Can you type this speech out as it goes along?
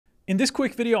In this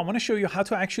quick video, I want to show you how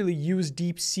to actually use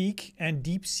DeepSeek and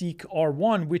DeepSeek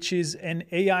R1, which is an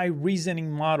AI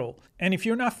reasoning model. And if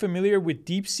you're not familiar with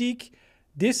DeepSeek,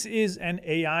 this is an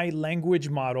AI language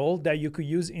model that you could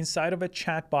use inside of a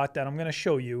chatbot that I'm going to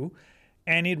show you.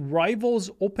 And it rivals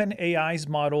OpenAI's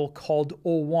model called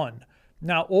O1.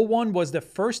 Now, O1 was the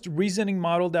first reasoning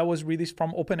model that was released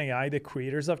from OpenAI, the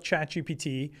creators of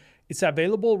ChatGPT. It's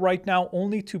available right now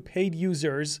only to paid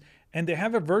users, and they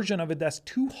have a version of it that's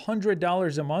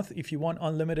 $200 a month if you want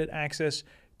unlimited access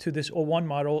to this O1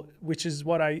 model, which is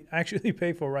what I actually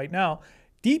pay for right now.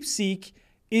 DeepSeek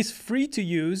is free to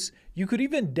use. You could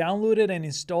even download it and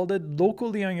install it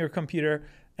locally on your computer,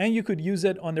 and you could use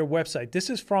it on their website. This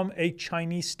is from a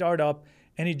Chinese startup,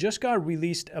 and it just got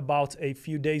released about a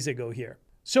few days ago here.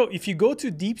 So if you go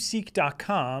to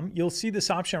deepseek.com, you'll see this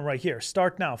option right here.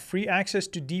 Start now, free access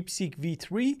to DeepSeek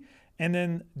V3, and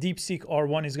then DeepSeek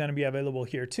R1 is going to be available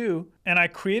here too. And I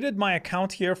created my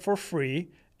account here for free.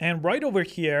 And right over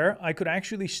here, I could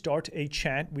actually start a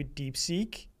chat with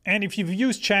DeepSeek. And if you've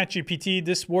used ChatGPT,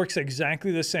 this works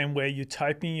exactly the same way. You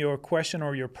type in your question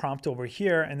or your prompt over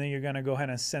here, and then you're going to go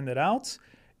ahead and send it out.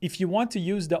 If you want to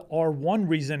use the R1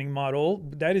 reasoning model,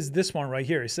 that is this one right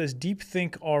here. It says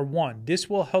DeepThink R1. This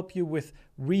will help you with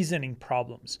reasoning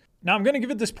problems. Now I'm going to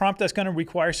give it this prompt that's going to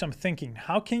require some thinking.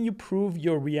 How can you prove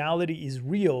your reality is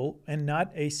real and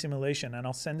not a simulation? And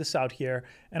I'll send this out here.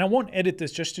 And I won't edit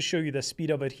this just to show you the speed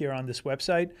of it here on this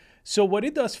website. So what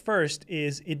it does first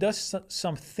is it does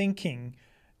some thinking,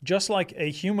 just like a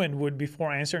human would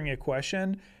before answering a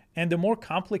question. And the more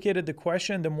complicated the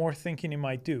question, the more thinking it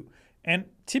might do. And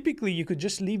typically you could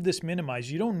just leave this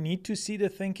minimized. You don't need to see the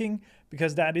thinking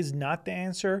because that is not the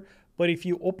answer. But if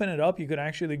you open it up, you could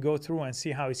actually go through and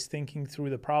see how it's thinking through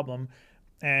the problem.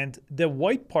 And the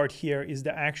white part here is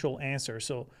the actual answer.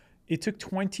 So it took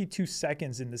 22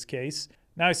 seconds in this case.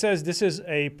 Now it says this is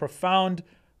a profound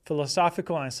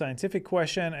philosophical and scientific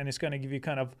question, and it's going to give you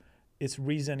kind of its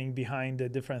reasoning behind the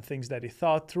different things that it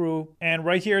thought through. And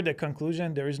right here, the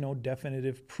conclusion, there is no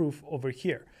definitive proof over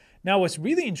here. Now, what's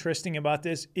really interesting about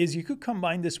this is you could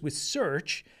combine this with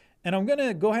search, and I'm going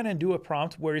to go ahead and do a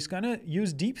prompt where it's going to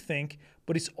use DeepThink,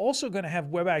 but it's also going to have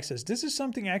web access. This is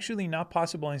something actually not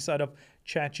possible inside of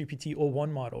ChatGPT O1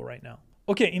 model right now.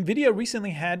 Okay, NVIDIA recently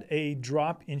had a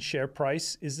drop in share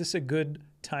price. Is this a good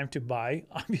time to buy?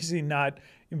 Obviously not.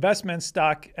 Investment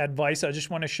stock advice. I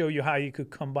just want to show you how you could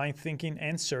combine thinking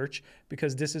and search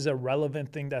because this is a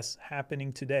relevant thing that's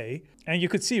happening today. And you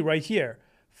could see right here,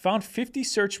 found 50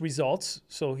 search results.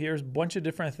 So here's a bunch of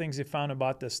different things it found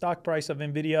about the stock price of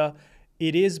NVIDIA.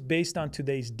 It is based on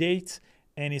today's date,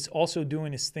 and it's also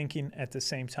doing its thinking at the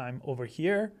same time over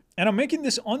here. And I'm making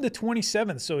this on the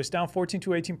 27th, so it's down 14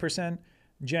 to 18%.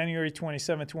 January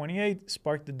 27, 28,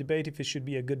 sparked the debate if it should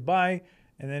be a good buy.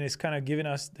 And then it's kind of giving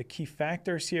us the key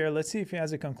factors here. Let's see if it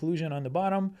has a conclusion on the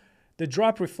bottom. The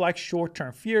drop reflects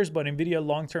short-term fears, but NVIDIA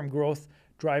long-term growth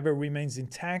driver remains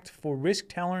intact. For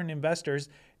risk-tolerant investors,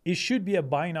 it should be a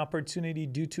buying opportunity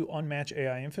due to unmatched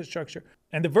AI infrastructure.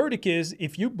 And the verdict is,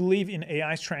 if you believe in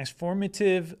AI's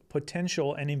transformative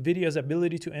potential and NVIDIA's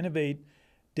ability to innovate,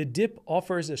 the dip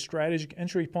offers a strategic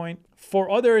entry point.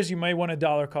 For others, you might want a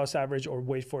dollar cost average or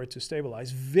wait for it to stabilize.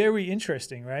 Very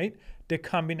interesting, right? The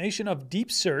combination of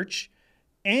deep search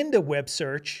and the web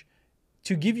search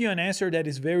to give you an answer that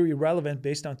is very relevant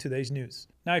based on today's news.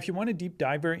 Now, if you want a deep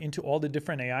diver into all the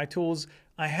different AI tools,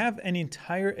 I have an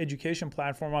entire education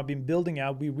platform I've been building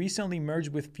out. We recently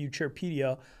merged with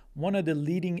Futurepedia, one of the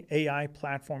leading AI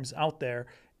platforms out there,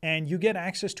 and you get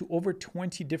access to over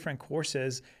 20 different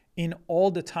courses in all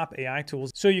the top AI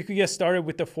tools. So you could get started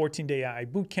with the 14-day AI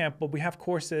bootcamp, but we have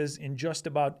courses in just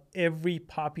about every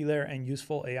popular and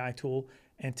useful AI tool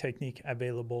and technique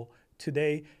available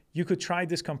today. You could try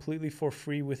this completely for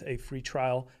free with a free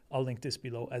trial. I'll link this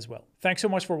below as well. Thanks so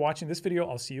much for watching this video.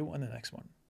 I'll see you on the next one.